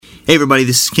Hey everybody,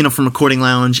 this is Kino from Recording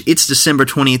Lounge. It's December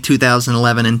 20th,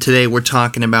 2011, and today we're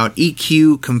talking about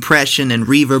EQ, compression, and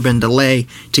reverb and delay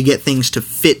to get things to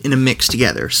fit in a mix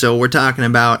together. So we're talking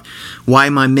about why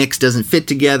my mix doesn't fit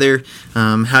together,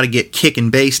 how to get kick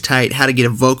and bass tight, how to get a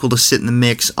vocal to sit in the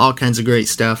mix, all kinds of great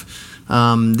stuff.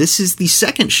 This is the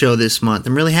second show this month.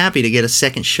 I'm really happy to get a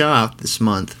second show out this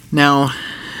month. Now,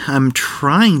 I'm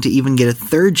trying to even get a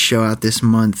third show out this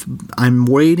month. I'm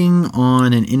waiting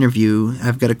on an interview.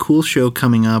 I've got a cool show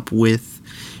coming up with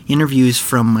interviews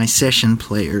from my session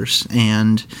players,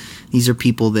 and these are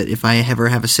people that if I ever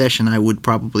have a session, I would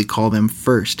probably call them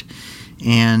first.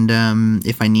 And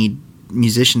if I need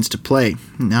musicians to play.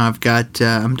 Now I've got,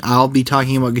 I'll be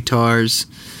talking about guitars,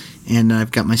 and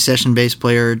I've got my session bass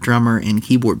player, drummer, and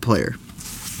keyboard player.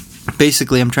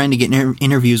 Basically, I'm trying to get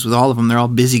interviews with all of them. They're all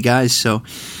busy guys, so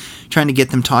trying to get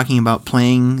them talking about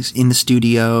playing in the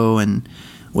studio and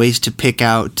ways to pick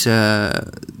out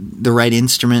the right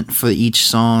instrument for each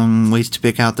song, ways to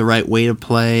pick out the right way to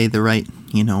play, the right,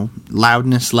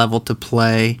 loudness level to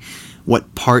play,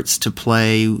 what parts to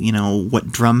play,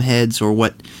 what drum heads or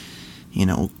what,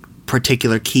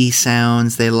 particular key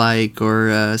sounds they like,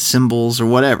 or cymbals or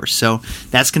whatever. So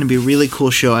that's going to be a really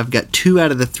cool show. I've got 2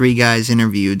 out of the 3 guys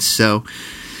interviewed, so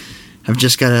I've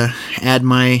just got to add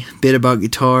my bit about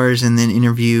guitars and then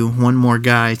interview one more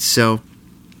guy. So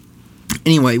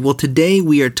anyway, today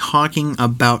we are talking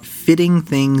about fitting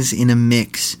things in a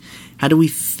mix. How do we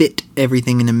fit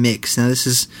everything in a mix? Now this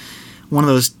is one of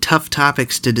those tough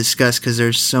topics to discuss because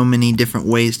there's so many different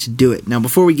ways to do it. Now,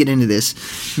 before we get into this,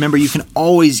 remember you can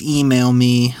always email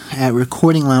me at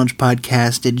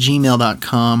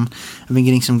recordingloungepodcast@gmail.com. I've been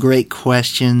getting some great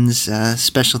questions.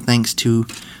 Special thanks to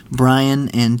Brian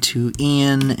and to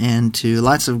Ian and to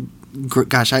lots of,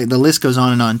 the list goes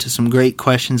on and on, to some great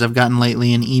questions I've gotten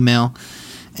lately in email.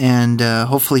 And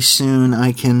hopefully soon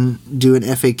I can do an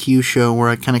FAQ show where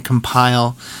I kind of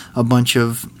compile a bunch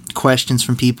of questions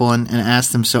from people and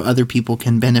ask them so other people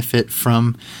can benefit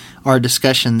from our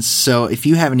discussions. So if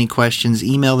you have any questions,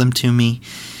 email them to me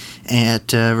at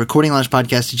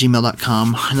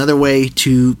recordingloungepodcast@gmail.com. Another way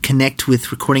to connect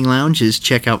with Recording Lounge is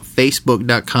check out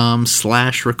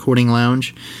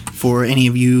facebook.com/recordinglounge. For any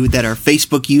of you that are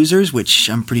Facebook users, which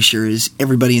I'm pretty sure is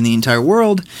everybody in the entire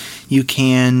world, you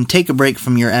can take a break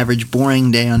from your average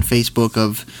boring day on Facebook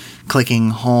of clicking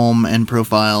home and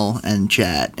profile and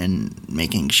chat and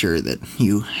making sure that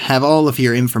you have all of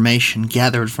your information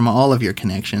gathered from all of your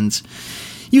connections.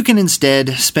 You can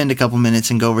instead spend a couple minutes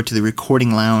and go over to the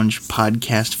Recording Lounge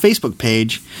podcast Facebook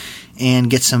page and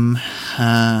get some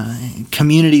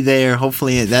community there.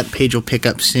 Hopefully that page will pick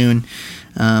up soon.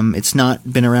 It's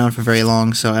not been around for very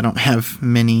long, so I don't have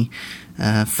many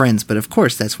friends, but of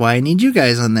course that's why I need you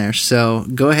guys on there. So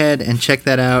go ahead and check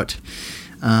that out.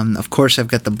 Of course, I've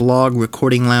got the blog,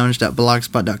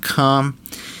 recordinglounge.blogspot.com.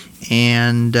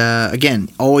 And again,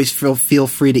 always feel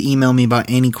free to email me about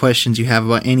any questions you have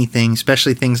about anything,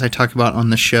 especially things I talk about on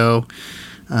the show,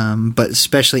 but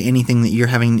especially anything that you're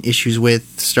having issues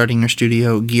with, starting your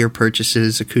studio, gear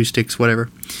purchases, acoustics,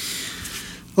 whatever.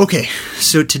 Okay,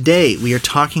 so today we are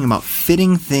talking about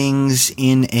fitting things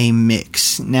in a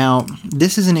mix. Now,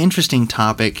 this is an interesting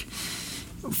topic.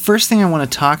 First thing I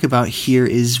want to talk about here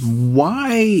is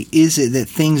why is it that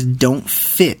things don't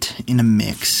fit in a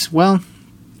mix? Well,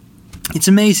 it's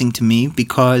amazing to me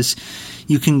because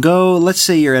you can go, let's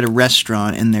say you're at a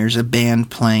restaurant and there's a band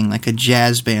playing, like a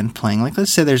jazz band playing, like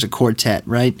let's say there's a quartet,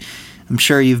 right? I'm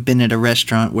sure you've been at a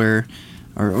restaurant where,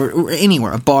 or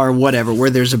anywhere, a bar, whatever, where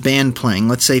there's a band playing,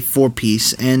 let's say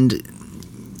 4-piece, and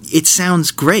it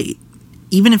sounds great,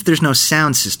 even if there's no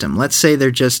sound system. Let's say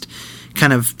they're just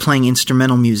kind of playing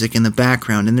instrumental music in the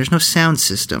background and there's no sound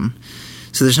system,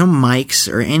 so there's no mics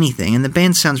or anything, and the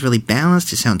band sounds really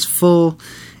balanced, it sounds full,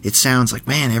 it sounds like,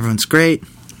 man, everyone's great.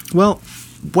 Well,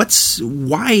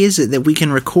 why is it that we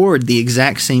can record the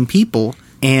exact same people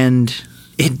and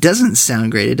it doesn't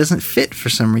sound great, it doesn't fit for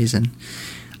some reason?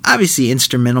 Obviously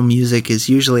instrumental music is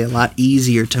usually a lot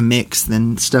easier to mix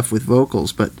than stuff with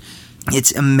vocals, but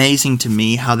it's amazing to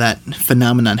me how that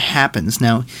phenomenon happens.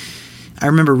 Now, I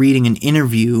remember reading an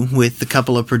interview with a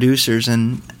couple of producers,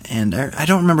 and I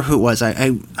don't remember who it was.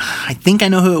 I think I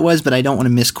know who it was, but I don't want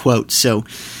to misquote. So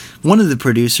one of the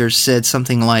producers said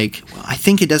something like, I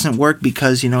think it doesn't work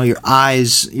because, your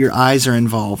eyes are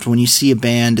involved. When you see a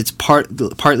band, it's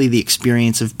partly the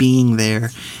experience of being there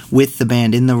with the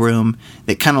band in the room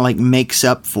that kind of like makes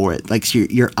up for it. Like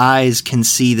your eyes can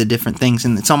see the different things,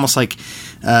 and it's almost like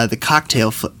the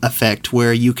cocktail effect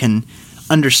where you can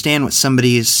understand what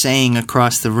somebody is saying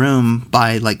across the room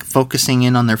by like focusing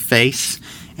in on their face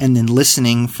and then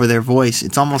listening for their voice.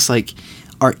 It's almost like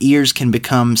our ears can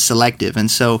become selective. And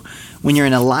so when you're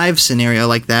in a live scenario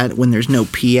like that, when there's no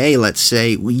PA, let's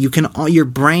say, your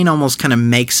brain almost kind of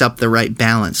makes up the right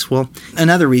balance. Well,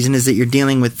 another reason is that you're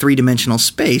dealing with three-dimensional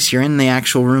space. You're in the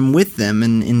actual room with them,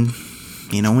 and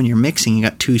when you're mixing, you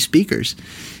got two speakers,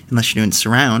 unless you're doing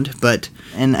surround.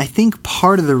 And I think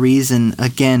part of the reason,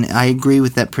 again, I agree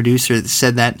with that producer that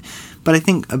said that, but I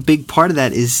think a big part of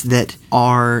that is that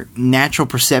our natural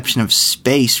perception of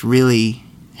space really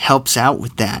helps out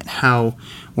with that. How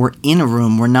we're in a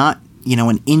room, we're not,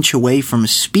 an inch away from a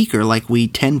speaker like we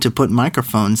tend to put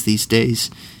microphones these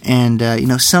days. And,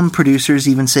 some producers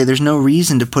even say there's no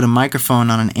reason to put a microphone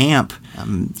on an amp,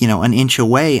 an inch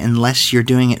away unless you're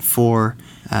doing it for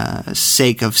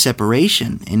sake of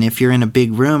separation. And if you're in a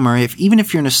big room, or even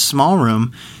if you're in a small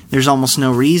room, there's almost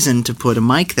no reason to put a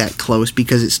mic that close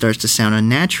because it starts to sound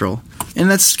unnatural. And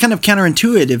that's kind of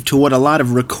counterintuitive to what a lot of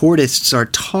recordists are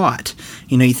taught.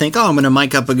 You think, I'm going to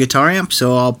mic up a guitar amp,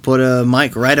 so I'll put a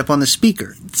mic right up on the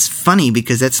speaker. It's funny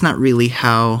because that's not really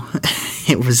how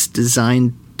it was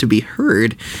designed to be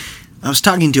heard. I was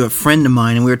talking to a friend of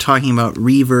mine, and we were talking about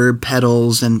reverb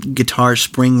pedals and guitar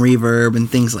spring reverb and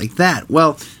things like that.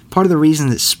 Well, part of the reason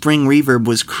that spring reverb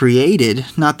was created,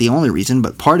 not the only reason,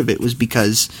 but part of it was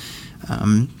because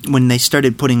when they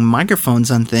started putting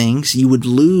microphones on things, you would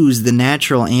lose the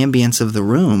natural ambience of the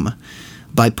room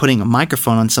by putting a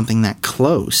microphone on something that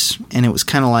close. And it was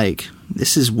kind of like,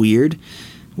 this is weird.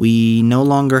 We no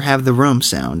longer have the room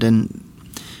sound. And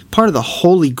part of the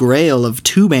holy grail of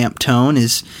tube amp tone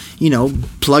is,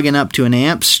 plugging up to an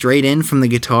amp straight in from the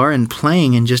guitar and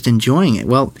playing and just enjoying it.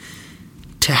 Well,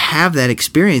 to have that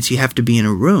experience, you have to be in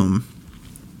a room.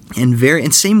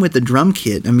 And same with the drum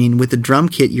kit. With the drum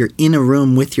kit, you're in a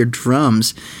room with your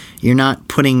drums. You're not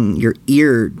putting your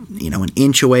ear, an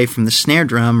inch away from the snare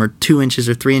drum, or 2 inches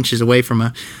or 3 inches away from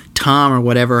a tom or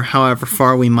whatever, however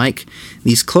far we mic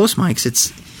these close mics.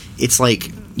 It's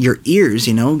like your ears,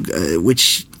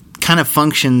 which kind of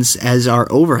functions as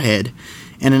our overhead.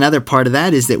 And another part of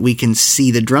that is that we can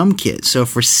see the drum kit. So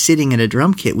if we're sitting at a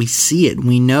drum kit, we see it.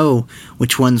 We know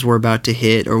which ones we're about to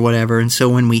hit or whatever. And so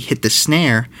when we hit the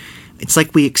snare, it's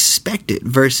like we expect it,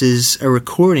 versus a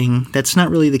recording, that's not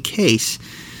really the case.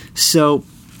 So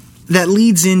that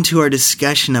leads into our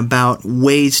discussion about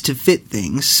ways to fit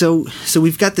things. So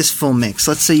we've got this full mix.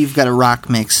 Let's say you've got a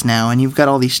rock mix now, and you've got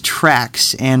all these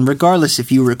tracks, and regardless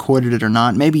if you recorded it or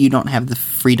not, maybe you don't have the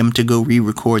freedom to go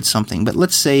re-record something, but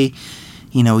let's say,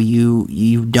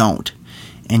 you don't,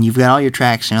 and you've got all your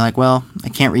tracks, and you're like, well, I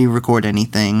can't re-record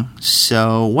anything,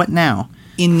 so what now?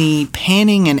 In the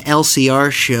panning and LCR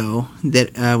show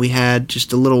that we had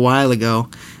just a little while ago,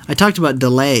 I talked about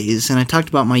delays, and I talked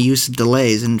about my use of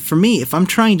delays. And for me, if I'm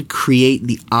trying to create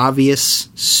the obvious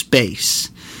space,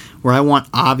 where I want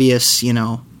obvious,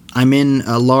 I'm in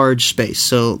a large space,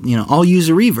 so, I'll use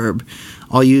a reverb.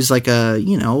 I'll use like a,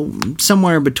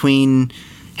 somewhere between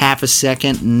half a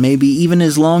second and maybe even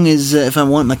as long as, if I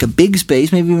want like a big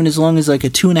space, maybe even as long as like a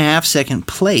 2.5 second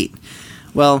plate.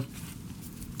 Well,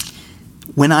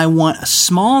 when I want a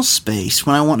small space,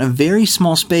 when I want a very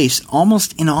small space,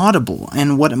 almost inaudible,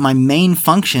 and what my main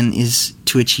function is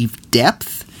to achieve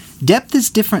depth. Depth is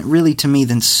different really to me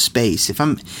than space. If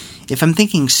I'm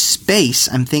thinking space,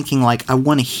 I'm thinking like I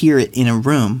want to hear it in a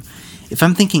room. If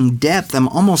I'm thinking depth, I'm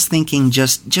almost thinking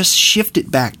just shift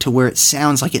it back to where it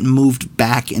sounds like it moved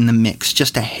back in the mix,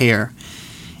 just a hair.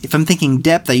 If I'm thinking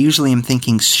depth, I usually am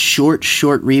thinking short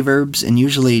reverbs, and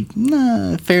usually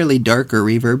fairly darker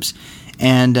reverbs.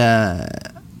 And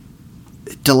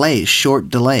delays, short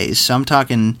delays. So I'm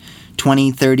talking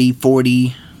 20, 30,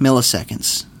 40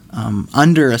 milliseconds.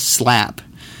 Under a slap.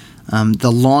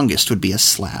 The longest would be a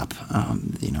slap.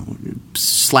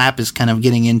 Slap is kind of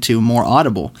getting into more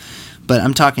audible. But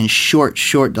I'm talking short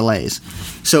delays.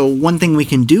 So one thing we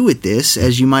can do with this,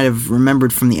 as you might have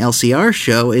remembered from the LCR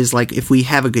show, is like if we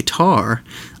have a guitar,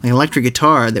 like an electric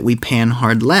guitar that we pan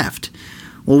hard left,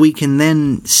 well, we can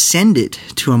then send it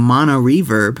to a mono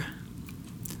reverb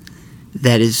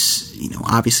that is,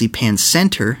 obviously pan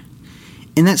center,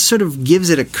 and that sort of gives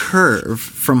it a curve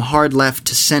from hard left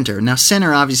to center. Now,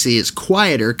 center obviously is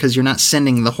quieter because you're not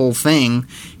sending the whole thing,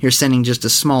 you're sending just a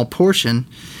small portion,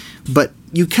 but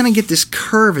you kind of get this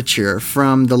curvature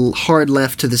from the hard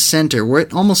left to the center, where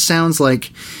it almost sounds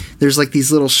like there's like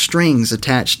these little strings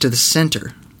attached to the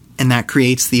center, and that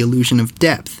creates the illusion of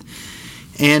depth.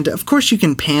 And, of course, you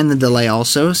can pan the delay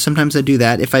also. Sometimes I do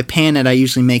that. If I pan it, I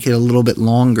usually make it a little bit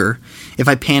longer. If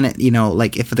I pan it,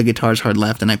 like if the guitar's hard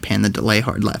left and I pan the delay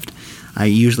hard left, I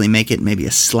usually make it maybe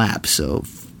a slap, so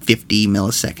 50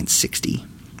 milliseconds, 60.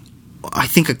 I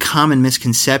think a common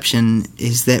misconception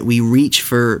is that we reach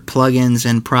for plugins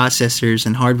and processors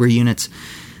and hardware units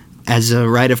as a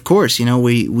right of course.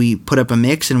 We put up a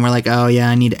mix and we're like, oh yeah,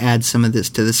 I need to add some of this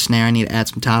to the snare, I need to add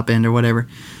some top end or whatever.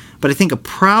 But I think a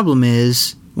problem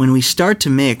is when we start to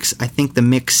mix, I think the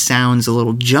mix sounds a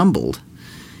little jumbled.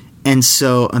 And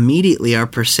so immediately our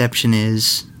perception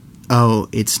is, oh,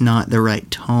 it's not the right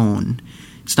tone.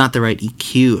 It's not the right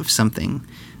EQ of something.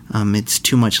 It's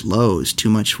too much lows, too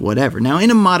much whatever. Now, in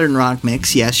a modern rock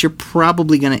mix, yes, you're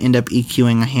probably going to end up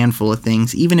EQing a handful of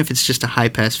things, even if it's just a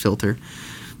high-pass filter.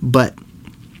 But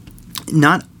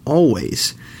not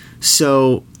always.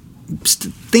 So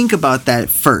think about that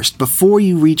first. Before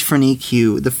you reach for an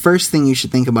EQ, the first thing you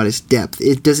should think about is depth.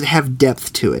 Does it have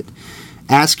depth to it?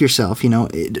 Ask yourself, do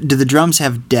the drums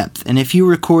have depth? And if you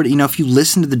record, if you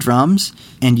listen to the drums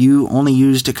and you only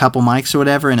used a couple mics or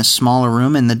whatever in a smaller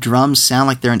room and the drums sound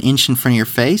like they're an inch in front of your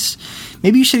face,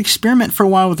 maybe you should experiment for a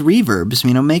while with reverbs.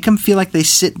 Make them feel like they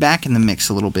sit back in the mix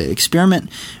a little bit. Experiment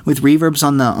with reverbs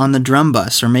on the drum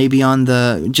bus, or maybe on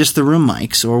just the room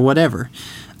mics or whatever,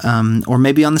 or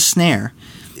maybe on the snare.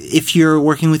 If you're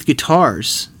working with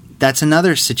guitars, that's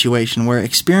another situation where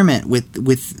experiment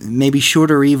with maybe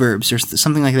shorter reverbs or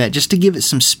something like that, just to give it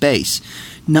some space,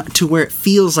 not to where it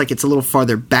feels like it's a little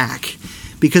farther back.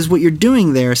 Because what you're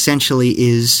doing there essentially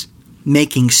is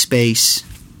making space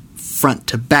front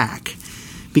to back.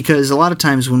 Because a lot of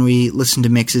times when we listen to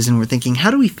mixes and we're thinking, how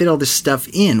do we fit all this stuff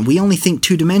in? We only think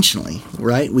two-dimensionally,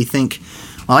 right? We think,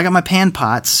 well, I got my pan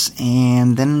pots,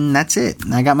 and then that's it.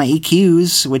 And I got my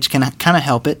EQs, which can kind of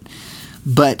help it.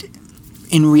 But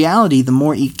in reality, the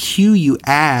more EQ you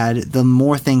add, the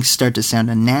more things start to sound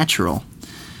unnatural.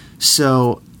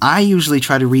 So I usually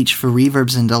try to reach for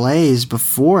reverbs and delays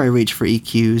before I reach for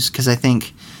EQs, because I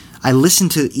think I listen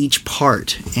to each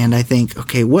part and I think,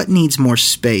 okay, what needs more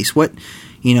space?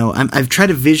 I've tried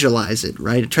to visualize it,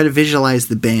 right? I try to visualize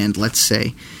the band, let's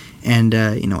say. And,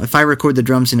 if I record the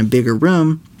drums in a bigger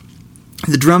room,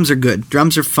 the drums are good.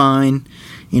 Drums are fine.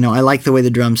 I like the way the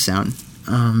drums sound.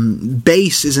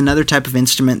 Bass is another type of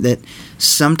instrument that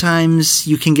sometimes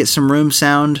you can get some room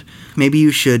sound. Maybe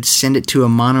you should send it to a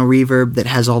mono reverb that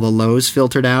has all the lows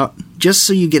filtered out, just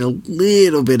so you get a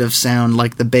little bit of sound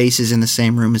like the bass is in the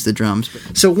same room as the drums.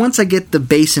 So once I get the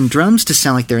bass and drums to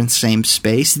sound like they're in the same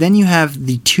space, then you have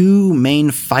the two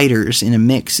main fighters in a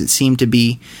mix that seem to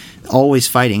be always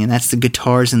fighting, and that's the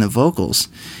guitars and the vocals.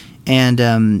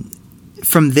 And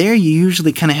from there, you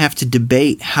usually kind of have to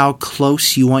debate how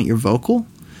close you want your vocal.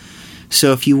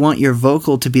 So if you want your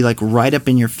vocal to be like right up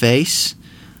in your face,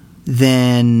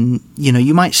 then,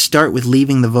 you might start with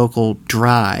leaving the vocal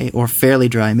dry or fairly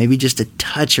dry, maybe just a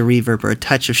touch of reverb or a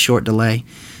touch of short delay.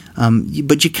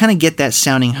 But you kind of get that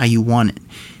sounding how you want it.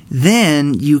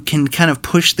 Then you can kind of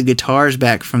push the guitars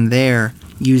back from there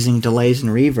using delays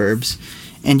and reverbs.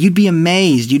 And you'd be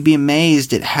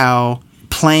amazed at how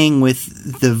playing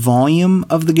with the volume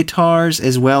of the guitars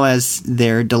as well as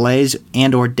their delays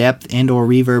and or depth and or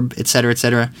reverb,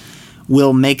 etc.,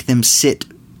 will make them sit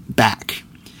back.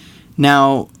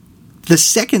 Now, the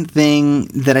second thing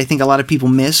that I think a lot of people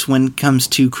miss when it comes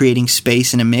to creating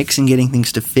space in a mix and getting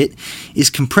things to fit is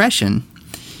compression.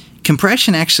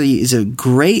 Compression actually is a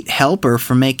great helper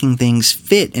for making things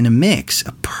fit in a mix.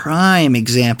 A prime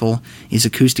example is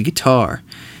acoustic guitar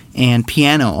and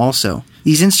piano also.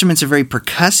 These instruments are very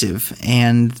percussive,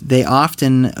 and they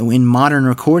often, in modern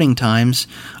recording times,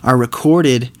 are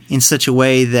recorded in such a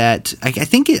way that I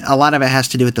think a lot of it has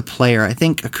to do with the player. I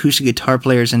think acoustic guitar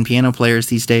players and piano players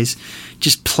these days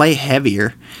just play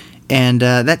heavier. And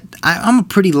I'm a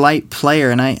pretty light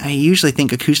player, and I usually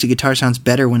think acoustic guitar sounds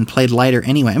better when played lighter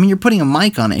anyway. I mean, you're putting a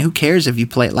mic on it. Who cares if you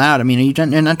play it loud? I mean,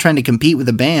 you're not trying to compete with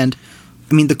a band.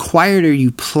 I mean, the quieter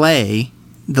you play,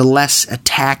 the less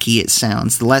attacky it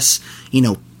sounds, the less,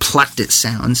 plucked it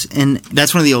sounds. And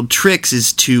that's one of the old tricks,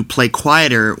 is to play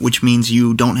quieter, which means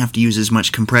you don't have to use as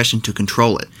much compression to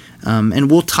control it. And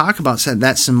we'll talk about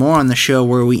that some more on the show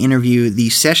where we interview the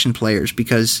session players,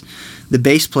 because the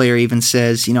bass player even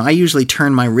says, I usually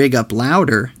turn my rig up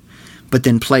louder, but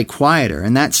then play quieter,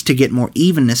 and that's to get more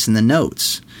evenness in the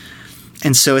notes.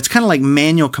 And so it's kind of like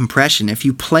manual compression. If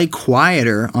you play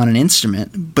quieter on an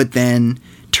instrument, but then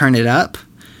turn it up,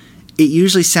 it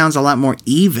usually sounds a lot more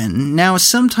even. Now,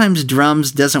 sometimes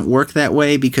drums doesn't work that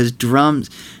way, because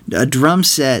a drum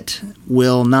set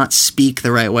will not speak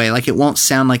the right way. Like, it won't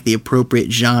sound like the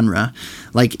appropriate genre.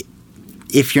 Like,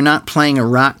 if you're not playing a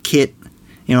rock kit,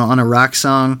 on a rock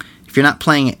song, if you're not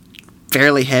playing it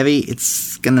fairly heavy,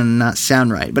 it's going to not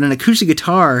sound right. But an acoustic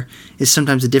guitar is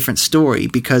sometimes a different story,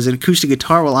 because an acoustic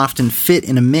guitar will often fit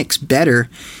in a mix better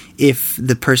if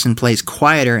the person plays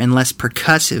quieter and less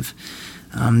percussive.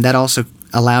 That also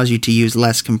allows you to use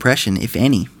less compression, if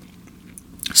any.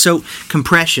 So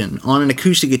compression on an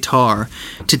acoustic guitar,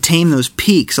 to tame those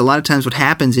peaks, a lot of times what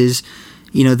happens is,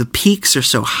 the peaks are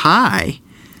so high,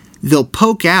 they'll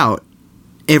poke out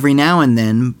every now and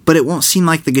then, but it won't seem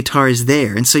like the guitar is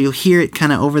there. And so you'll hear it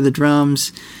kind of over the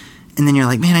drums, and then you're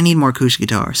like, man, I need more acoustic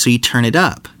guitar. So you turn it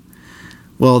up.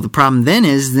 Well, the problem then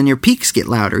is your peaks get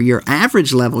louder. Your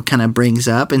average level kind of brings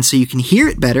up, and so you can hear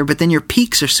it better, but then your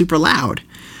peaks are super loud.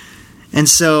 And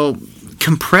so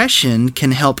compression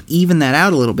can help even that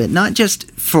out a little bit, not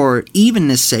just for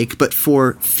evenness sake, but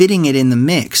for fitting it in the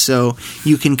mix. So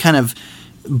you can kind of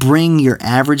bring your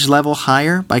average level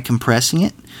higher by compressing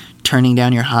it, turning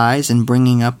down your highs and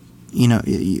bringing up,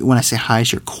 when I say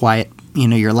highs, your quiet,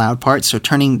 your loud parts. So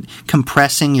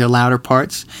compressing your louder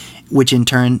parts, which in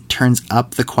turn turns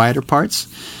up the quieter parts.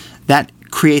 That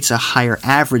creates a higher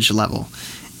average level.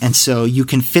 And so you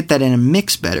can fit that in a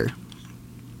mix better.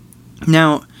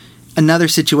 Now, another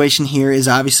situation here is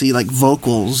obviously like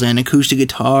vocals and acoustic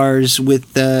guitars with,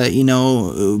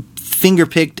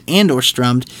 finger-picked and or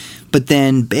strummed, but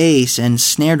then bass and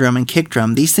snare drum and kick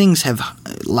drum. These things have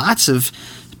lots of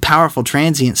powerful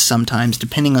transients sometimes,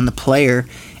 depending on the player.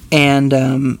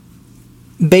 And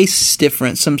bass is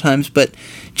different sometimes, but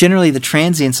generally the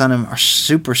transients on them are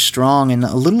super strong and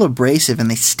a little abrasive, and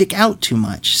they stick out too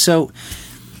much. So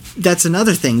that's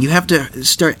another thing. You have to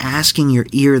start asking your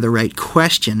ear the right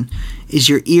question. Is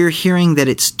your ear hearing that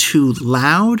it's too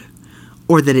loud,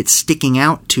 or that it's sticking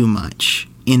out too much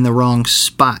in the wrong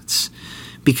spots?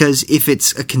 Because if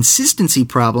it's a consistency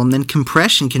problem, then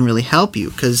compression can really help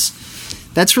you, because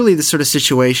that's really the sort of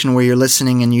situation where you're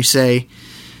listening and you say,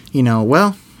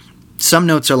 well, some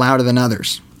notes are louder than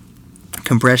others.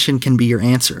 Compression can be your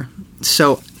answer.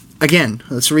 So, again,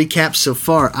 let's recap so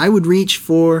far. I would reach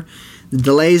for the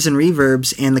delays and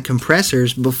reverbs and the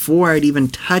compressors before I'd even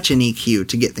touch an EQ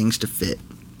to get things to fit.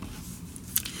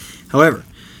 However,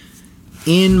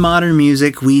 in modern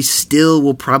music, we still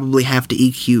will probably have to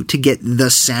EQ to get the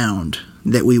sound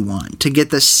that we want, to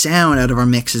get the sound out of our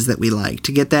mixes that we like,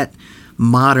 to get that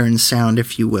modern sound,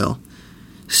 if you will.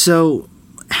 So,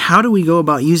 how do we go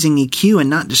about using EQ and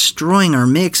not destroying our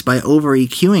mix by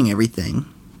over-EQing everything?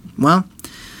 Well,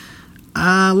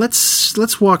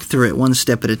 let's walk through it one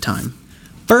step at a time.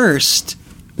 First,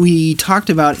 we talked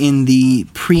about in the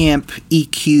preamp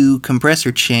EQ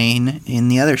compressor chain in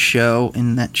that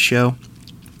show,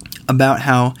 about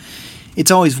how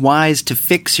it's always wise to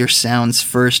fix your sounds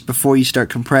first before you start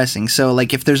compressing. So,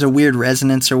 like, if there's a weird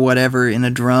resonance or whatever in a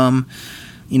drum,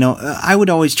 I would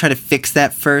always try to fix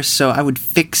that first. So I would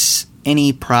fix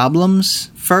any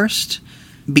problems first,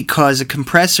 because a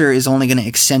compressor is only going to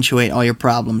accentuate all your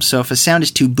problems. So if a sound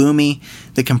is too boomy,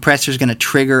 the compressor is going to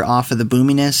trigger off of the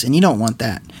boominess, and you don't want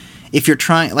that. If you're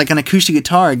trying, like an acoustic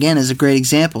guitar, again, is a great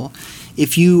example.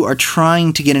 If you are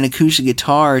trying to get an acoustic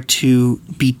guitar to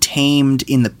be tamed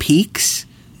in the peaks,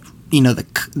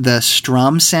 the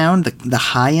strum sound, the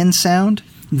high-end sound,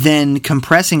 then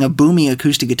compressing a boomy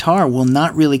acoustic guitar will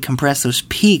not really compress those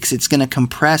peaks. It's going to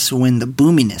compress when the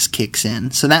boominess kicks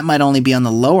in. So that might only be on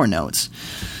the lower notes.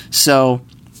 So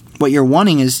what you're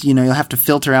wanting is, you'll have to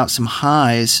filter out some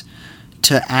highs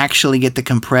to actually get the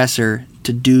compressor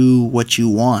to do what you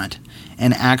want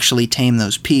and actually tame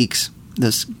those peaks,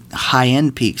 those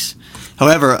high-end peaks.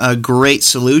 However, a great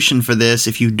solution for this,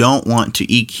 if you don't want to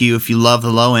EQ, if you love the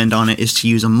low end on it, is to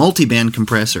use a multiband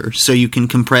compressor. So you can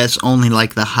compress only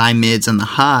like the high mids and the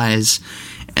highs,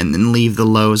 and then leave the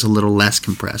lows a little less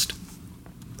compressed.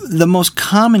 The most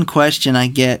common question I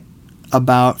get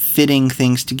about fitting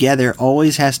things together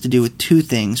always has to do with two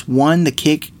things. One, the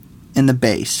kick and the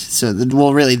bass. So,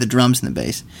 really the drums and the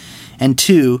bass. And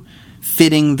two,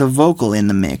 fitting the vocal in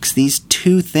the mix. These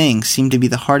two things seem to be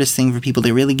the hardest thing for people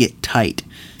to really get tight.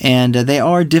 And they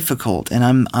are difficult,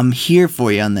 and I'm here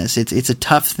for you on this. It's a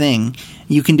tough thing.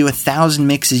 You can do 1,000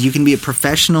 mixes. You can be a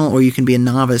professional or you can be a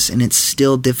novice, and it's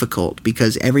still difficult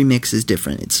because every mix is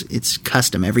different. It's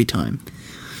custom every time.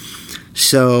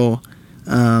 So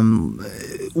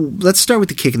let's start with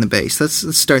the kick and the bass.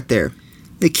 Let's start there.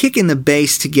 The kick and the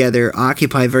bass together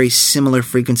occupy a very similar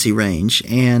frequency range,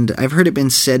 and I've heard it been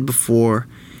said before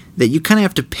that you kind of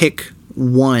have to pick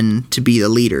one to be the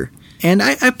leader. And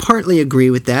I partly agree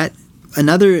with that.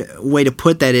 Another way to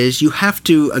put that is you have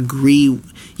to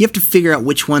figure out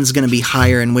which one's going to be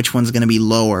higher and which one's going to be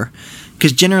lower,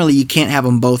 because generally you can't have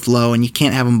them both low and you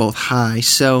can't have them both high.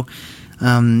 So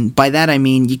by that I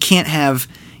mean you can't have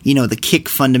the kick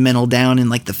fundamental down in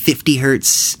like the 50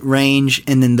 hertz range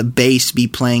and then the bass be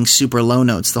playing super low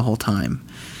notes the whole time.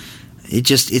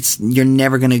 you're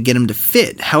never going to get them to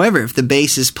fit. However, if the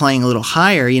bass is playing a little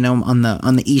higher, on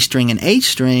the E string and H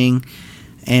string,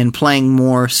 and playing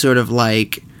more sort of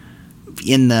like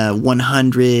in the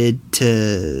 100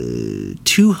 to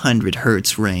 200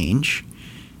 hertz range,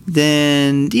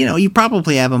 then you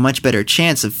probably have a much better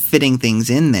chance of fitting things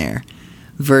in there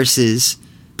versus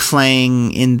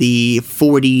playing in the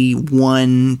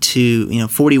 41 to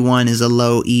 41 is a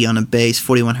low E on a bass,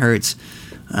 41 hertz.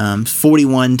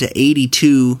 41 to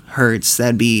 82 hertz,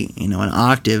 that'd be an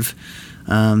octave,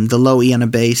 the low E on a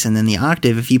bass, and then the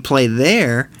octave. If you play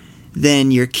there,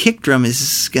 then your kick drum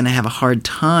is going to have a hard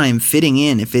time fitting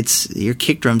in if your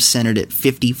kick drum's centered at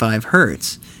 55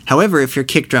 hertz. However, if your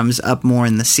kick drum's up more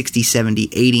in the 60, 70,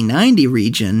 80, 90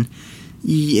 region,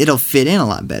 it'll fit in a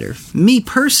lot better. Me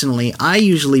personally, I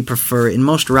usually prefer, in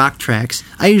most rock tracks,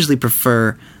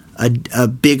 a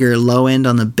bigger low end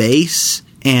on the bass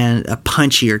and a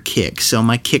punchier kick. So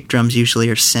my kick drums usually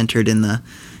are centered in the,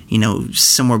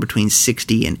 somewhere between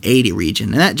 60 and 80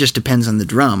 region. And that just depends on the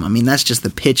drum. I mean, that's just the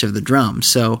pitch of the drum.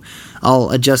 So I'll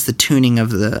adjust the tuning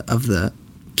of the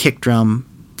kick drum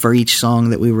for each song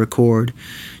that we record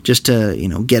just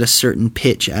to, get a certain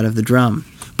pitch out of the drum.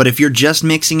 But if you're just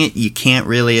mixing it, you can't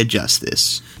really adjust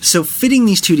this. So fitting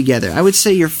these two together, I would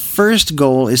say your first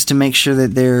goal is to make sure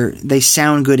that they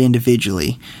sound good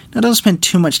individually. Now, don't spend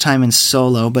too much time in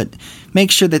solo, but make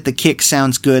sure that the kick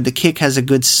sounds good. The kick has a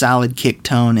good solid kick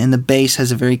tone, and the bass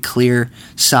has a very clear,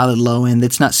 solid low end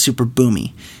that's not super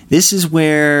boomy. This is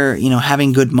where,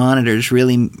 having good monitors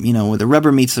really, where the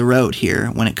rubber meets the road here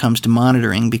when it comes to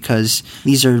monitoring, because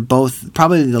these are both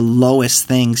probably the lowest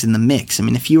things in the mix. I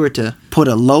mean, if you were to put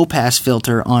a low-pass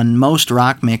filter on most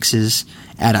rock mixes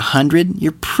at 100,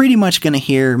 you're pretty much going to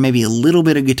hear maybe a little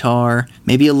bit of guitar,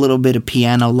 maybe a little bit of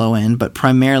piano low end, but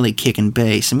primarily kick and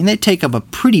bass. I mean, they take up a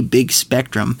pretty big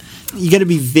spectrum. You got to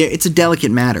be it's a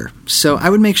delicate matter. So I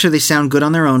would make sure they sound good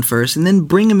on their own first, and then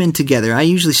bring them in together. I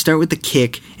usually start with the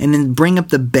kick, and then bring up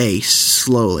the bass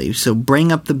slowly. So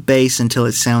bring up the bass until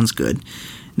it sounds good.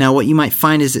 Now, what you might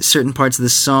find is that certain parts of the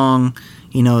song,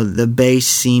 the bass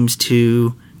seems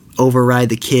to override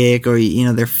the kick, or,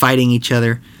 they're fighting each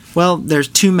other. Well, there's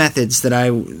three methods that I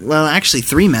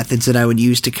would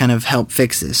use to kind of help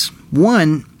fix this.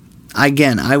 One,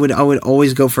 again, I would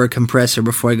always go for a compressor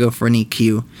before I go for an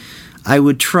EQ. I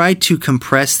would try to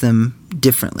compress them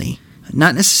differently.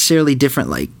 Not necessarily different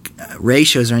like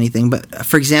ratios or anything, but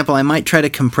for example, I might try to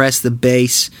compress the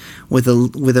bass with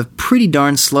a pretty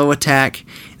darn slow attack,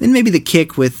 then maybe the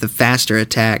kick with the faster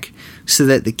attack, so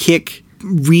that the kick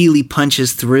really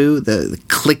punches through, the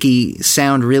clicky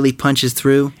sound really punches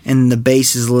through, and the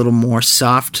bass is a little more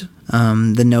soft,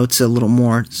 the notes a little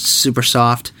more super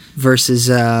soft, versus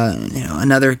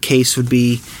another case would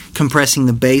be compressing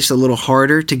the bass a little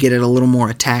harder to get it a little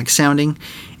more attack sounding,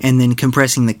 and then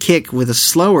compressing the kick with a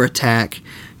slower attack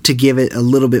to give it a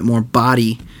little bit more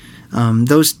body.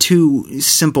 Those two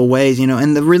simple ways,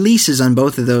 and the releases on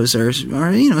both of those are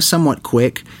somewhat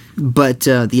quick, but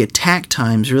the attack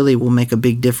times really will make a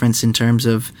big difference in terms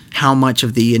of how much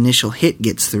of the initial hit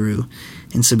gets through.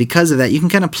 And so because of that, you can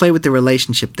kind of play with the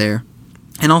relationship there.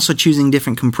 And also choosing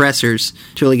different compressors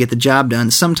to really get the job done.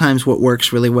 Sometimes what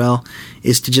works really well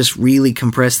is to just really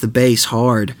compress the bass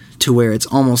hard to where it's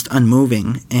almost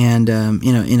unmoving. And,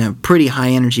 in a pretty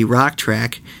high-energy rock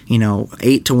track,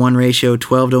 8 to 1 ratio,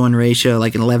 12 to 1 ratio,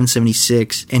 like an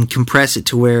 1176, and compress it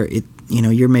to where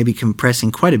you're maybe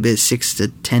compressing quite a bit, 6 to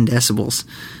 10 decibels,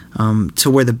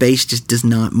 to where the bass just does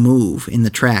not move in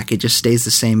the track. It just stays the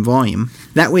same volume.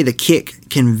 That way the kick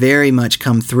can very much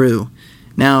come through.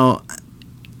 Now,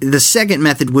 the second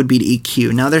method would be to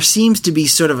EQ. Now, there seems to be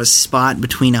sort of a spot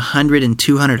between 100 and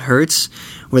 200 hertz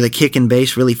where the kick and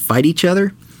bass really fight each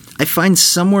other. I find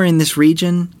somewhere in this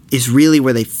region is really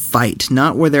where they fight,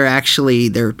 not where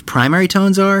their primary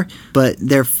tones are, but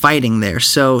they're fighting there.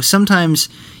 So sometimes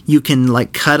you can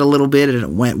cut a little bit at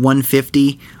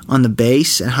 150 on the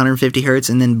bass at 150 hertz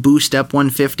and then boost up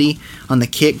 150 on the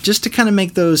kick just to kind of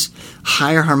make those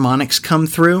higher harmonics come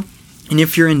through. And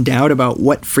if you're in doubt about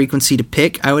what frequency to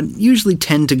pick, I would usually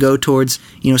tend to go towards,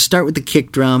 start with the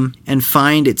kick drum and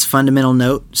find its fundamental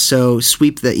note. So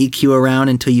sweep the EQ around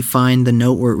until you find the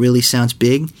note where it really sounds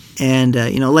big. And,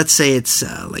 let's say it's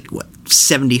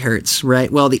 70 hertz,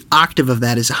 right? Well, the octave of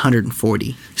that is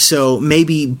 140. So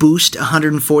maybe boost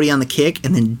 140 on the kick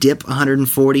and then dip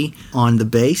 140 on the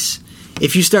bass.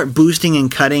 If you start boosting and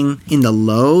cutting in the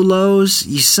lows,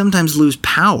 you sometimes lose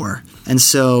power. And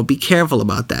so be careful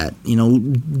about that.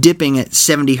 Dipping at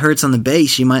 70 hertz on the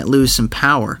bass, you might lose some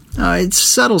power. It's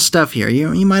subtle stuff here.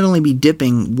 You might only be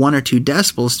dipping 1 or 2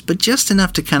 decibels, but just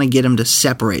enough to kind of get them to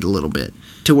separate a little bit,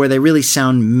 to where they really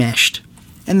sound meshed.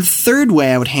 And the third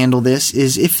way I would handle this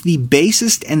is if the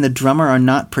bassist and the drummer are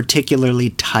not particularly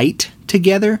tight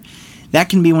together. That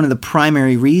can be one of the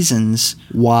primary reasons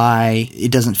why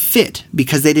it doesn't fit,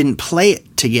 because they didn't play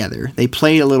it together. They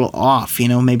play a little off.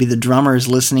 Maybe the drummer is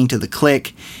listening to the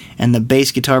click and the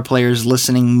bass guitar player is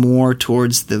listening more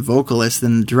towards the vocalist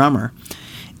than the drummer.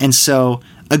 And so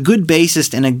a good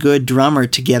bassist and a good drummer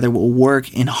together will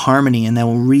work in harmony, and they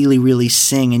will really, really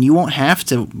sing, and you won't have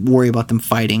to worry about them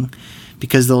fighting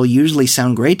because they'll usually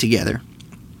sound great together.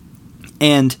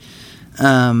 And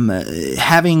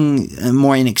having a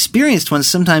more inexperienced ones,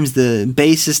 sometimes the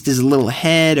bassist is a little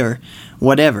ahead or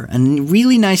whatever. A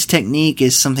really nice technique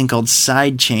is something called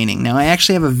side chaining. Now, I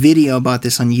actually have a video about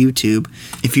this on YouTube.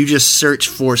 If you just search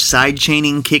for side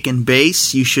chaining kick and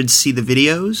bass, you should see the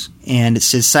videos. And it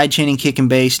says side chaining kick and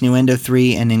bass, Nuendo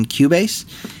 3, and in Cubase.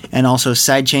 And also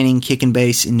side chaining kick and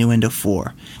bass in Nuendo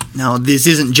 4. Now, this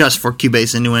isn't just for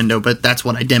Cubase and Nuendo, but that's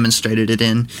what I demonstrated it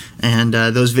in. And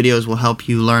those videos will help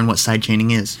you learn what side chaining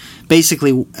is.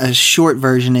 Basically, a short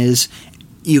version is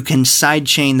you can side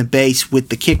chain the bass with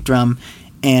the kick drum,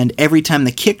 and every time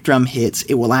the kick drum hits,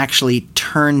 it will actually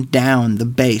turn down the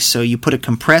bass. So you put a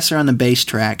compressor on the bass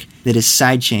track that is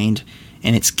side chained,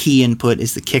 and its key input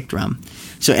is the kick drum.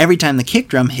 So every time the kick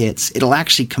drum hits, it'll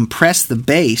actually compress the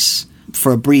bass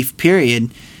for a brief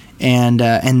period, and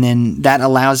then that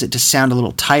allows it to sound a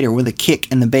little tighter, where the kick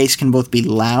and the bass can both be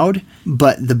loud,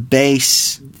 but the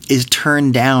bass is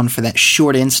turned down for that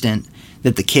short instant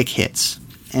that the kick hits.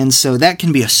 And so that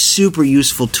can be a super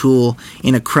useful tool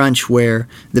in a crunch where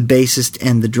the bassist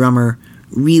and the drummer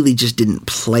really just didn't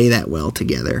play that well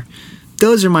together.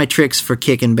 Those are my tricks for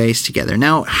kick and bass together.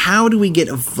 Now, how do we get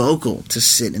a vocal to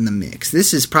sit in the mix?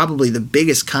 This is probably the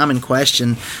biggest common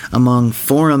question among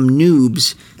forum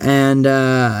noobs, and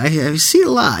I see it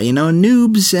a lot,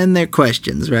 noobs and their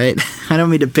questions, right? I don't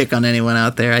mean to pick on anyone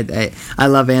out there. I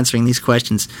love answering these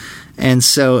questions. And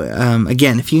so,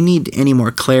 again, if you need any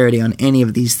more clarity on any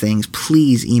of these things,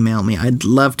 please email me. I'd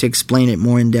love to explain it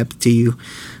more in depth to you.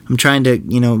 I'm trying to,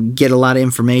 get a lot of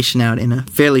information out in a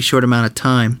fairly short amount of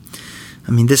time.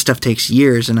 I mean, this stuff takes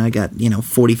years, and I got,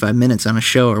 45 minutes on a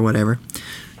show or whatever.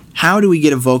 How do we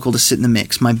get a vocal to sit in the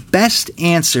mix? My best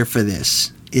answer for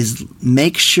this is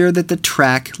make sure that the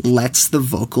track lets the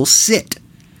vocal sit.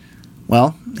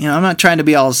 Well, I'm not trying to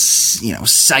be all,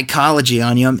 psychology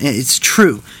on you. It's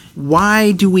true.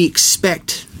 Why do we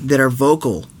expect that our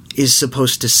vocal is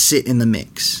supposed to sit in the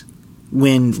mix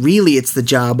when really it's the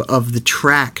job of the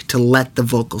track to let the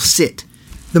vocal sit?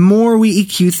 The more we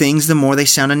EQ things, the more they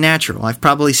sound unnatural. I've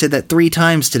probably said that 3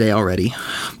 times today already,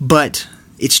 but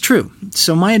it's true.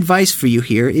 So my advice for you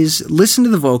here is listen to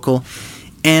the vocal,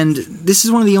 and this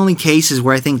is one of the only cases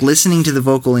where I think listening to the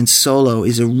vocal in solo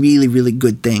is a really, really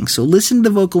good thing. So listen to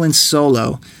the vocal in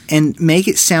solo and make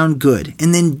it sound good,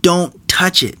 and then don't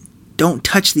touch it. Don't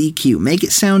touch the EQ. Make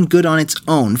it sound good on its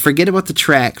own. Forget about the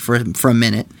track for a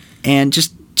minute, and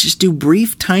just do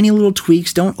brief, tiny little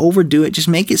tweaks. Don't overdo it. Just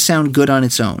make it sound good on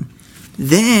its own.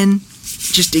 Then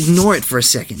just ignore it for a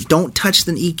second. Don't touch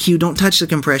the EQ. Don't touch the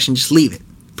compression. Just leave it.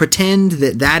 Pretend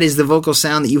that is the vocal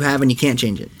sound that you have and you can't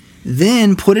change it.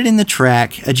 Then put it in the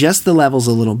track, adjust the levels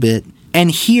a little bit,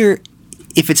 and hear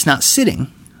if it's not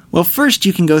sitting. Well, first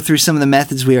you can go through some of the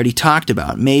methods we already talked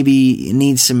about. Maybe it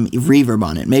needs some reverb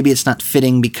on it. Maybe it's not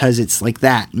fitting because it's like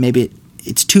that. Maybe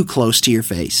it's too close to your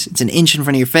face. It's an inch in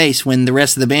front of your face when the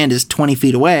rest of the band is 20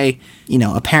 feet away,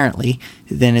 apparently,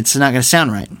 then it's not going to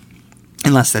sound right,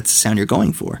 unless that's the sound you're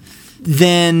going for.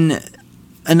 Then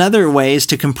another way is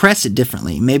to compress it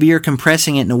differently. Maybe you're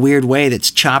compressing it in a weird way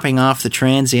that's chopping off the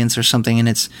transients or something, and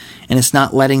it's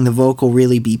not letting the vocal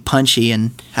really be punchy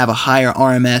and have a higher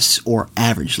RMS or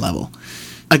average level.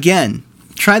 Again,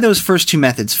 try those first 2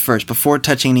 methods first before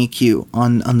touching an EQ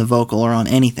on the vocal or on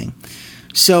anything.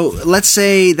 So let's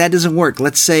say that doesn't work.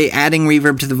 Let's say adding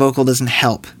reverb to the vocal doesn't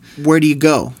help. Where do you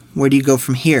go? Where do you go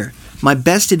from here? My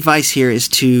best advice here is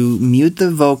to mute the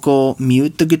vocal,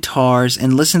 mute the guitars,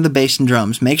 and listen to the bass and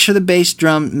drums. Make sure the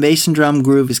bass and drum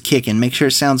groove is kicking. Make sure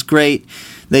it sounds great.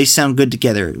 They sound good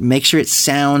together. Make sure it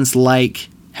sounds like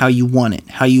how you want it,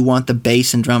 how you want the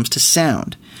bass and drums to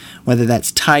sound, whether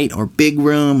that's tight or big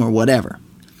room or whatever.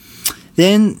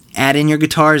 Then add in your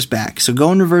guitars back. So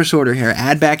go in reverse order here.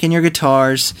 Add back in your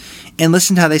guitars and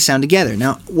listen to how they sound together.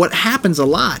 Now, what happens a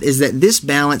lot is that this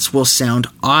balance will sound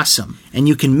awesome. And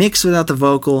you can mix without the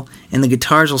vocal and the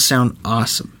guitars will sound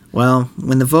awesome. Well,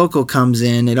 when the vocal comes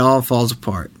in, it all falls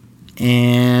apart.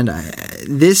 And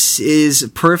this is a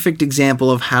perfect example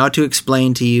of how to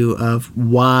explain to you of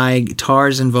why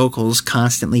guitars and vocals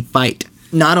constantly fight.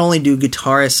 Not only do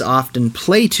guitarists often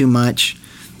play too much,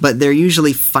 but they're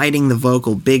usually fighting the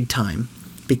vocal big time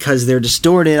because they're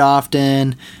distorted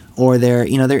often, or they're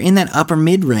in that upper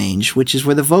mid range, which is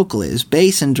where the vocal is.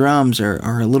 Bass and drums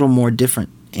are a little more different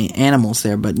animals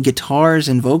there, but guitars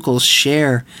and vocals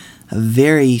share a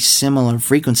very similar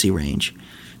frequency range.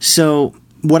 So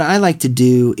what I like to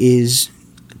do is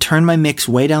turn my mix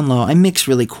way down low. I mix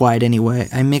really quiet anyway.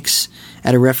 I mix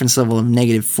at a reference level of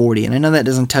 -40. And I know that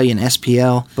doesn't tell you an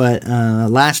SPL, but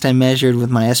last I measured with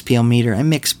my SPL meter, I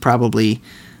mix probably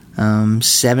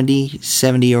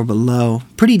 70 or below.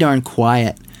 Pretty darn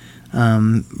quiet.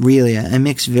 Really, I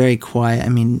mix very quiet. I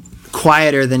mean,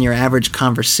 quieter than your average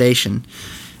conversation.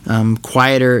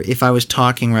 Quieter, if I was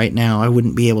talking right now, I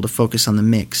wouldn't be able to focus on the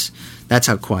mix. That's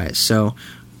how quiet. So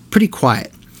pretty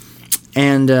quiet.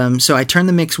 And so I turn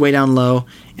the mix way down low,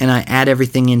 and I add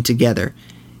everything in together.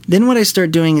 Then what I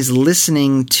start doing is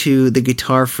listening to the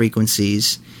guitar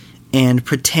frequencies and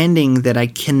pretending that I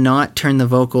cannot turn the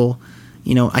vocal,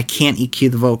 I can't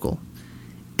EQ the vocal.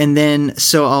 And then,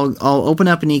 so I'll open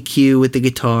up an EQ with the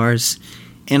guitars,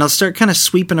 and I'll start kind of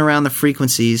sweeping around the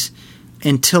frequencies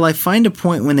until I find a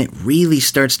point when it really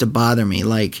starts to bother me,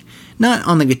 like not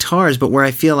on the guitars, but where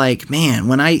I feel like, man,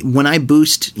 when I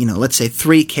boost, let's say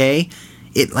 3K,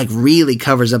 it like really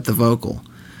covers up the vocal.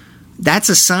 That's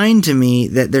a sign to me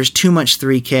that there's too much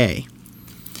 3K.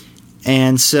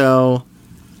 And so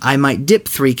I might dip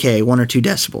 3K, 1 or 2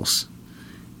 decibels.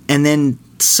 And then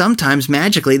sometimes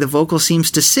magically the vocal seems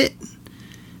to sit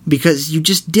because you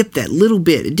just dipped that little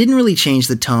bit. It didn't really change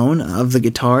the tone of the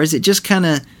guitars. It just kind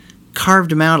of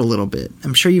carved them out a little bit.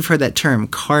 I'm sure you've heard that term,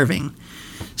 carving.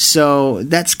 So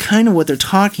that's kind of what they're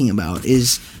talking about,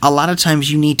 is a lot of times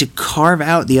you need to carve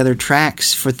out the other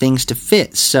tracks for things to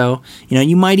fit. So,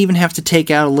 you might even have to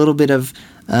take out a little bit of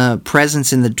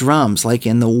presence in the drums, like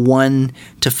in the 1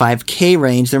 to 5K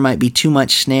range, there might be too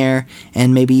much snare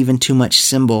and maybe even too much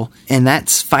cymbal, and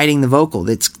that's fighting the vocal.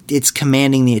 It's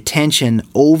commanding the attention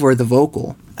over the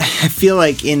vocal. I feel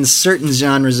like in certain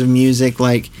genres of music,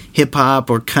 like hip-hop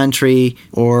or country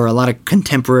or a lot of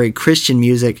contemporary Christian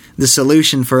music, the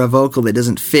solution for a vocal that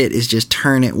doesn't fit is just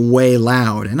turn it way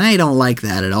loud. And I don't like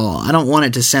that at all. I don't want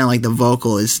it to sound like the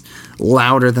vocal is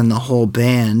louder than the whole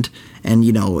band. And,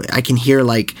 I can hear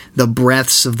like the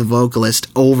breaths of the vocalist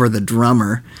over the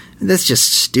drummer. That's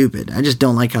just stupid. I just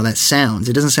don't like how that sounds.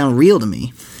 It doesn't sound real to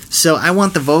me. So I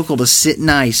want the vocal to sit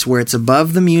nice where it's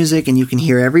above the music and you can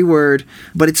hear every word,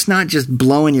 but it's not just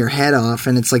blowing your head off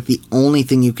and it's like the only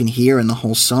thing you can hear in the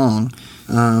whole song.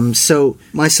 So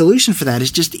my solution for that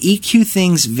is just EQ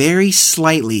things very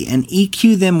slightly and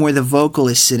EQ them where the vocal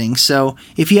is sitting. So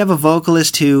if you have a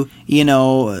vocalist who,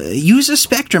 use a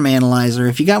spectrum analyzer.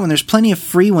 If you got one, there's plenty of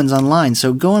free ones online.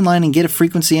 So go online and get a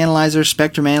frequency analyzer,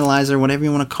 spectrum analyzer, whatever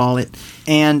you want to call it,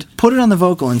 and put it on the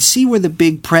vocal and see where the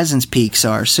big presence peaks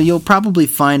are. So you'll probably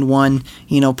find one,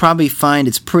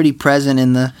 it's pretty present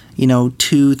in the,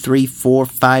 2, 3, 4,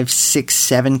 5, 6,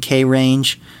 7K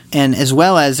range. And as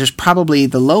well as there's probably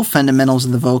the low fundamentals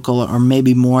of the vocal are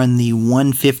maybe more in the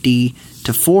 150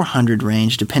 to 400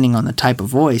 range, depending on the type of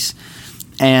voice.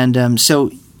 And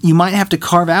so you might have to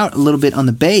carve out a little bit on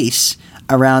the bass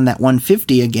around that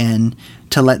 150 again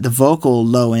to let the vocal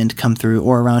low end come through,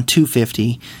 or around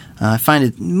 250. I find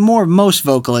it most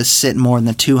vocalists sit more in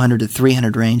the 200 to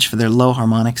 300 range for their low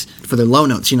harmonics, for their low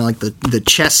notes, like the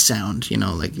chest sound,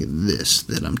 like this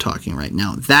that I'm talking right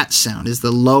now. That sound is the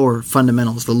lower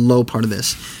fundamentals, the low part of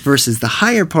this, versus the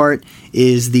higher part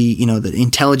is the, the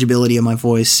intelligibility of my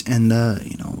voice and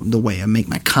the way I make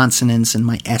my consonants and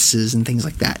my S's and things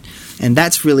like that. And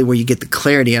that's really where you get the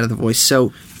clarity out of the voice.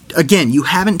 So again, you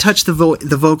haven't touched the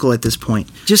vocal at this point.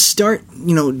 Just start,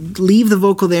 leave the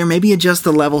vocal there, maybe adjust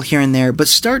the level here and there, but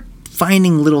start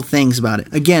finding little things about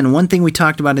it. Again, one thing we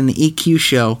talked about in the EQ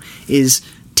show is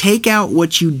take out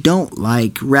what you don't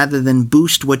like rather than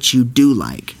boost what you do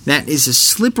like. That is a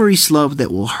slippery slope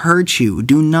that will hurt you.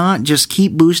 Do not just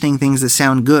keep boosting things that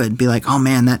sound good. Be like, oh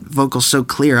man, that vocal's so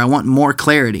clear, I want more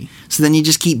clarity. So then you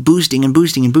just keep boosting and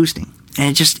boosting and boosting.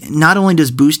 And it just, not only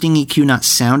does boosting EQ not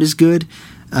sound as good,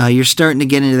 you're starting to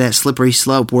get into that slippery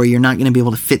slope where you're not going to be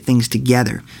able to fit things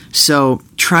together. So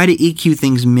try to EQ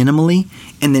things minimally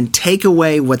and then take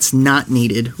away what's not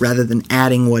needed rather than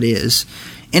adding what is.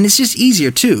 And it's just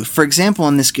easier too. For example,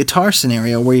 in this guitar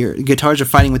scenario where your guitars are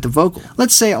fighting with the vocal,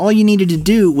 let's say all you needed to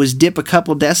do was dip a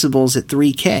couple decibels at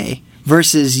 3K.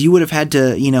 versus you would have had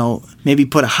to, maybe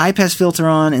put a high-pass filter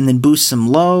on and then boost some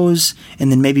lows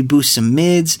and then maybe boost some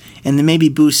mids and then maybe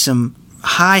boost some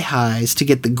highs to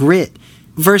get the grit,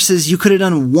 versus you could have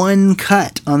done one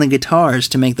cut on the guitars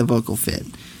to make the vocal fit.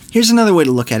 Here's another way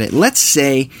to look at it. Let's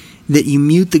say that you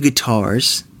mute the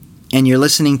guitars and you're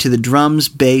listening to the drums,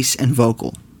 bass, and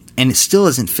vocal, and it still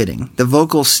isn't fitting. The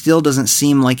vocal still doesn't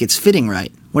seem like it's fitting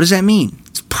right. What does that mean?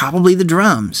 It's probably the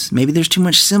drums. Maybe there's too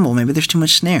much cymbal. Maybe there's too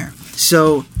much snare.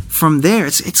 So from there,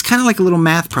 it's kind of like a little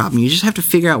math problem. You just have to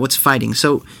figure out what's fighting.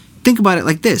 So think about it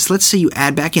like this. Let's say you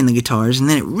add back in the guitars and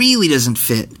then it really doesn't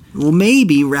fit. Well,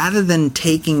 maybe rather than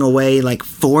taking away like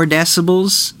 4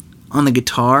 decibels on the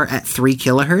guitar at 3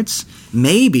 kilohertz,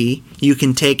 maybe you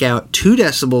can take out 2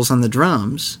 decibels on the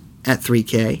drums at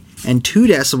 3K and 2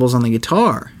 decibels on the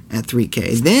guitar at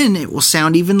 3K. Then it will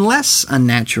sound even less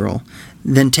unnatural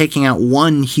than taking out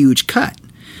one huge cut.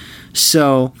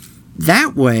 So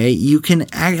that way you can,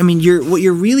 what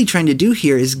you're really trying to do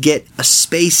here is get a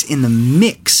space in the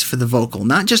mix for the vocal,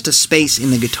 not just a space in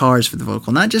the guitars for the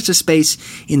vocal, not just a space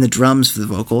in the drums for the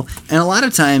vocal. And a lot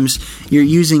of times you're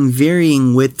using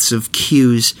varying widths of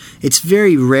cues. It's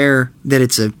very rare that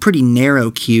it's a pretty narrow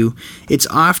cue. It's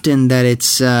often that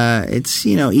it's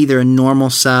either a normal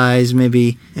size,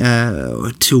 maybe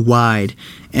too wide.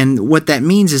 And what that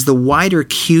means is the wider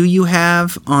cue you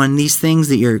have on these things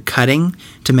that you're cutting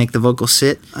to make the vocal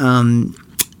sit, the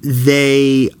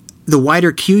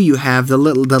wider cue you have, the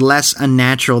less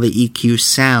unnatural the EQ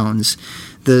sounds.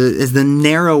 The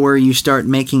narrower you start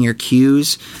making your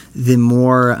cues, the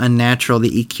more unnatural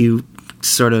the EQ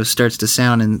sort of starts to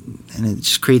sound, and it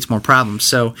just creates more problems.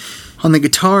 So on the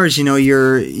guitars,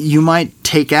 you might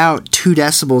take out 2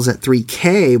 decibels at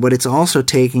 3K, but it's also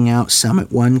taking out some at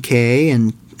 1K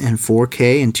and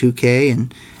 4K and 2K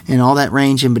and all that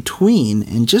range in between,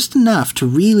 and just enough to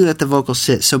really let the vocal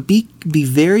sit. So be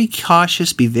very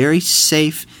cautious, be very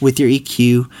safe with your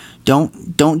EQ.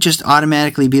 Don't just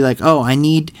automatically be like, oh, I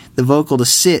need the vocal to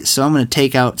sit, so I'm going to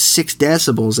take out 6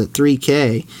 decibels at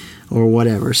 3K or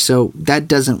whatever. So that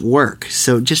doesn't work.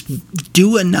 So just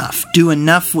do enough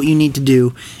what you need to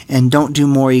do, and don't do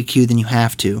more EQ than you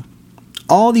have to.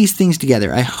 All these things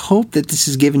together, I hope that this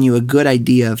has given you a good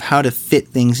idea of how to fit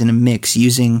things in a mix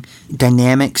using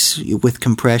dynamics with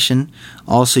compression,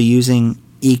 also using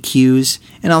EQs,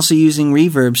 and also using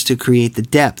reverbs to create the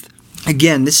depth.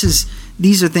 Again, these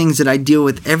are things that I deal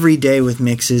with every day with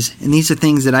mixes, and these are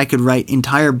things that I could write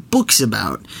entire books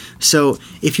about. So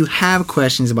if you have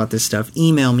questions about this stuff,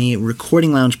 email me at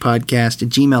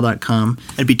recordingloungepodcast@gmail.com.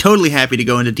 I'd be totally happy to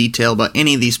go into detail about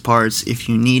any of these parts if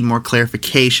you need more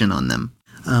clarification on them.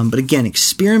 But again,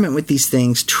 experiment with these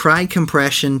things. Try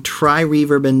compression, try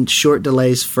reverb and short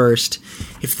delays first.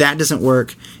 If that doesn't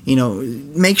work,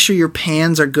 make sure your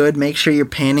pans are good. Make sure you're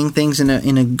panning things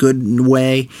in a good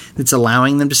way that's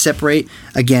allowing them to separate.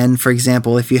 Again, for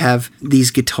example, if you have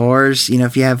these guitars,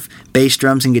 if you have bass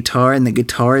drums and guitar, and the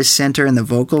guitar is center and the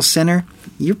vocal center,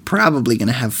 you're probably going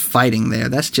to have fighting there.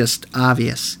 That's just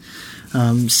obvious.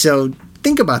 So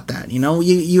think about that.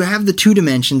 You have the 2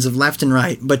 dimensions of left and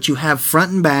right, but you have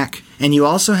front and back, and you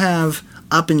also have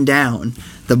up and down.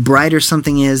 The brighter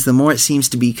something is, the more it seems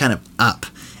to be kind of up,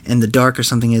 and the darker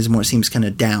something is, the more it seems kind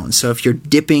of down. So if you're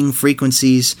dipping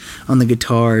frequencies on the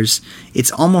guitars,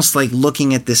 it's almost like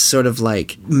looking at this sort of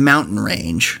like mountain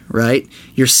range, right?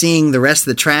 You're seeing the rest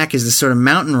of the track is this sort of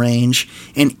mountain range,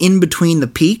 and in between the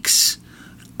peaks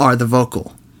are the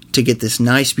vocal, to get this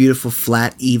nice, beautiful,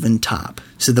 flat, even top.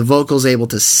 So the vocal's able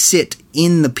to sit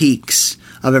in the peaks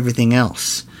of everything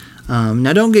else.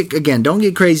 Now don't get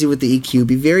crazy with the EQ.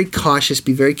 Be very cautious,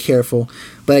 be very careful.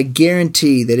 But I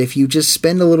guarantee that if you just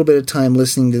spend a little bit of time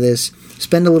listening to this,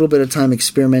 spend a little bit of time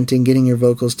experimenting, getting your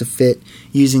vocals to fit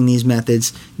using these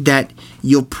methods, that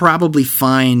you'll probably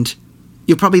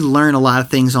learn a lot of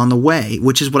things on the way,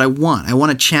 which is what I want. I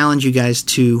want to challenge you guys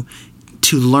to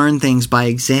learn things by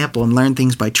example and learn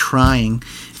things by trying,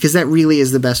 because that really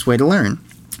is the best way to learn.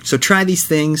 So try these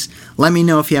things. Let me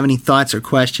know if you have any thoughts or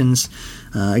questions.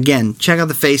 Again, check out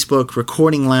the Facebook.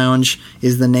 Recording Lounge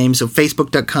is the name. So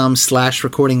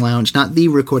facebook.com/Recording Lounge. Not the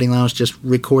Recording Lounge, just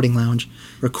Recording Lounge.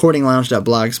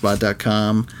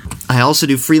 recordinglounge.blogspot.com. I also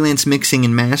do freelance mixing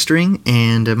and mastering,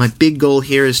 and my big goal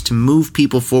here is to move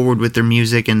people forward with their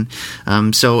music, and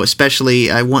so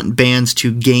especially I want bands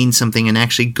to gain something and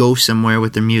actually go somewhere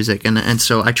with their music, and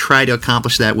so I try to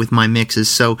accomplish that with my mixes.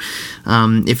 So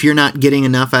if you're not getting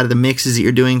enough out of the mixes that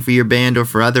you're doing for your band or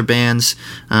for other bands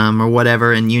or whatever,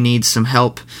 whatever, and you need some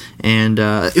help, and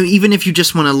even if you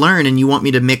just want to learn and you want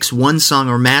me to mix one song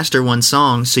or master one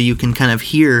song so you can kind of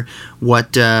hear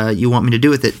what you want me to do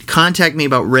with it, contact me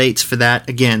about rates for that.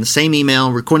 Again, the same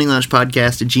email,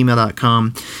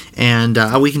 recordingloungepodcast@gmail.com,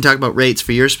 and we can talk about rates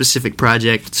for your specific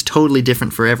project. It's totally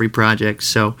different for every project,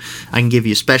 so I can give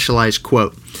you a specialized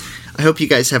quote. I hope you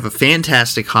guys have a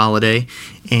fantastic holiday,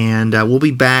 and we'll be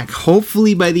back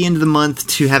hopefully by the end of the month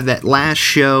to have that last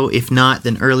show. If not,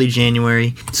 then early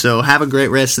January. So have a great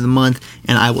rest of the month,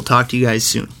 and I will talk to you guys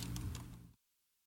soon.